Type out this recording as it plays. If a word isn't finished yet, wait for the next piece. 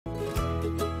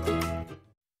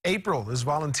April is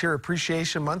Volunteer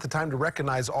Appreciation Month, a time to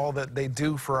recognize all that they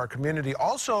do for our community.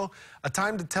 Also, a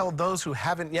time to tell those who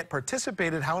haven't yet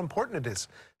participated how important it is.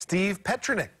 Steve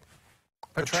Petranek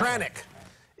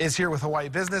is here with Hawaii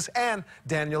Business, and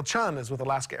Daniel Chun is with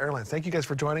Alaska Airlines. Thank you guys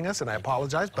for joining us, and I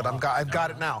apologize, but I've got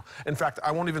it now. In fact,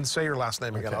 I won't even say your last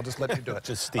name again. I'll just let you do it.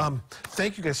 Just Steve.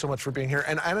 Thank you guys so much for being here.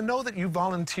 And I know that you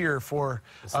volunteer for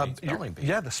the spelling bee.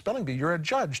 Yeah, the spelling bee. You're a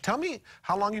judge. Tell me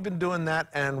how long you've been doing that,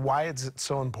 and why is it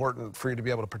so important for you to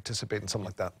be able to participate in something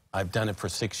like that? I've done it for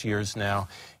 6 years now.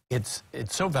 It's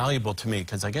so valuable to me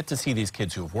because I get to see these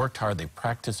kids who have worked hard, they've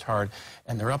practiced hard,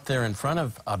 and they're up there in front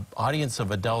of an audience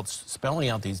of adults spelling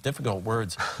out these difficult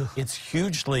words. It's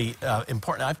hugely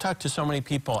important. I've talked to so many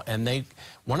people, and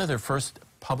one of their first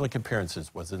public appearances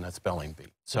was in a spelling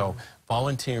bee. So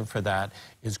volunteering for that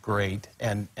is great,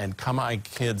 and Kamaaina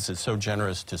Kids is so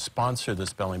generous to sponsor the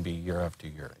spelling bee year after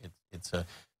year.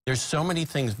 There's so many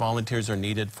things volunteers are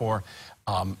needed for.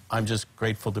 I'm just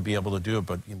grateful to be able to do it,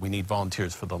 but we need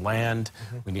volunteers for the land,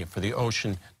 we need it for the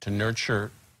ocean, to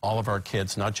nurture all of our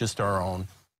kids, not just our own.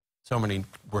 So many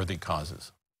worthy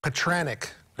causes.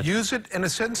 Petranek. Use it in a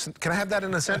sentence. Can I have that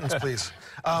in a sentence, please?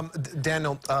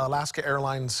 Daniel, Alaska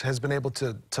Airlines has been able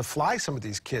to fly some of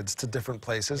these kids to different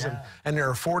places, and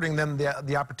they're affording them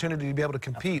the opportunity to be able to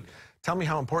compete. Tell me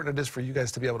how important it is for you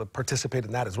guys to be able to participate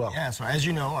in that as well. Yeah, so as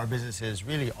you know, our business is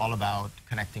really all about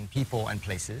connecting people and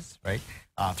places, right,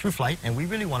 through flight, and we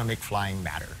really want to make flying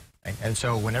matter. Right? And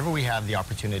so whenever we have the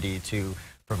opportunity to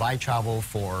provide travel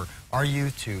for our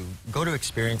youth to go to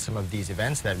experience some of these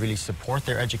events that really support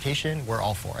their education, we're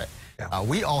all for it. Yeah.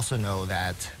 We also know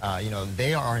that,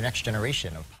 they are our next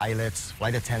generation of pilots,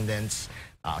 flight attendants,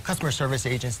 customer service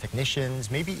agents, technicians,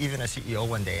 maybe even a CEO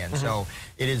one day. And so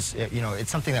it is,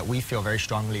 it's something that we feel very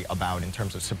strongly about in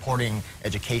terms of supporting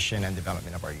education and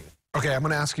development of our youth. Okay, I'm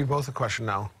going to ask you both a question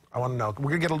now. I want to know,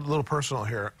 we're going to get a little personal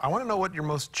here. I want to know what your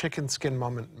most chicken skin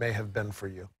moment may have been for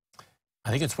you. I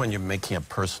think it's when you're making a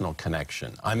personal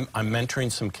connection. I'm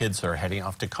mentoring some kids that are heading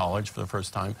off to college for the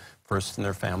first time, first in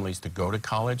their families to go to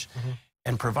college,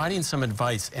 and providing some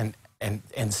advice and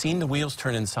seeing the wheels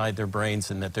turn inside their brains,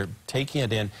 and that they're taking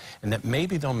it in, and that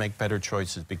maybe they'll make better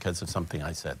choices because of something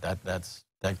I said.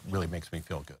 That really makes me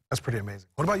feel good. That's pretty amazing.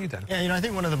 What about you, Dan? Yeah, I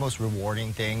think one of the most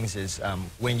rewarding things is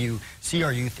when you see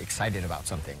our youth excited about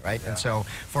something, right? Yeah. And so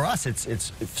for us,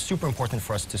 it's super important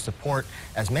for us to support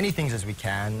as many things as we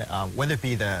can, whether it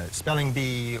be the spelling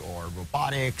bee or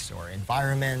robotics or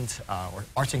environment or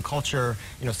arts and culture.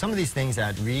 Some of these things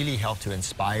that really help to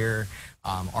inspire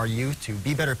our youth to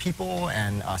be better people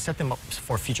and set them up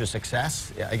for future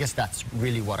success. I guess that's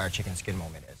really what our chicken skin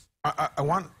moment is. I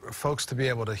want folks to be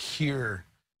able to hear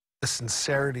the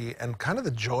sincerity and kind of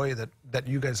the joy that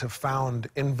you guys have found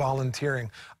in volunteering.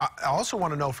 I also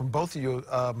want to know from both of you,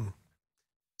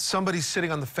 somebody's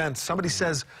sitting on the fence. Somebody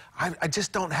says, I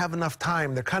just don't have enough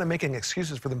time. They're kind of making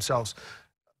excuses for themselves.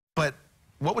 But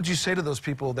what would you say to those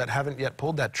people that haven't yet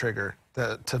pulled that trigger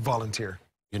to volunteer?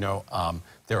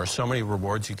 There are so many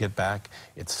rewards you get back.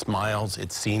 It's smiles,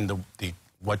 it's seeing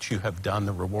what you have done,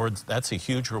 the rewards. That's a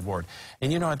huge reward.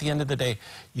 And at the end of the day,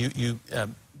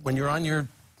 when you're on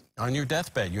your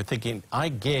deathbed, you're thinking, I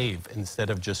gave instead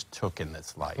of just took in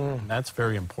this life. And that's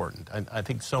very important. I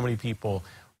think so many people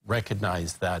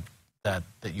recognize that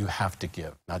you have to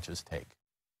give, not just take.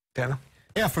 Dana?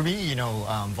 Yeah, for me,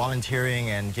 volunteering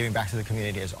and giving back to the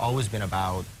community has always been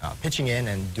about pitching in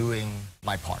and doing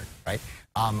my part, right?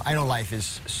 I know life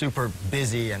is super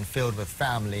busy and filled with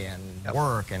family and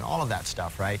work and all of that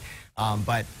stuff, right?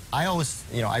 But I always,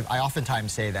 I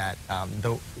oftentimes say that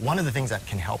one of the things that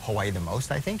can help Hawaii the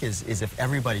most, I think, is if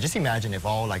everybody, just imagine if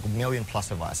all like 1 million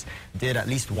plus of us did at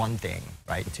least one thing,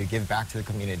 right, to give back to the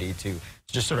community, to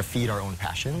just sort of feed our own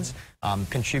passions,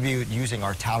 contribute using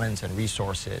our talents and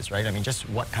resources, right? I mean, just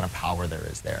what kind of power there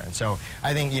is there. And so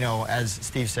I think, as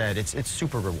Steve said, it's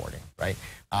super rewarding, right?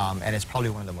 And it's probably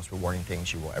one of the most rewarding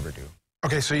things you will ever do.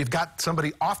 Okay, so you've got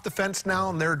somebody off the fence now,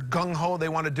 and they're gung-ho, they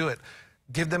want to do it.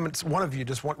 Give them, it's one of you,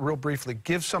 just real briefly,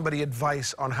 give somebody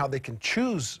advice on how they can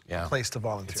choose a place to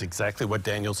volunteer. It's exactly what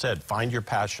Daniel said. Find your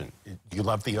passion. Do you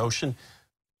love the ocean?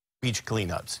 Beach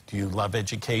cleanups. Do you love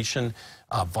education?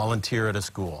 Volunteer at a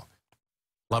school.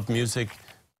 Love music?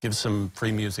 Give some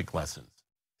free music lessons.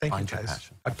 Thank you,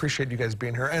 guys. I appreciate you guys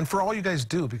being here. And for all you guys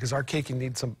do, because our caking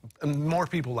needs more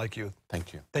people like you.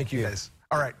 Thank you. Thank you, guys.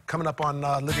 All right, coming up on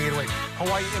Living 808,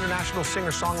 Hawaii international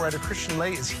singer-songwriter Christian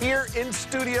Lay is here in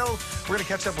studio. We're going to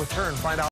catch up with her and find out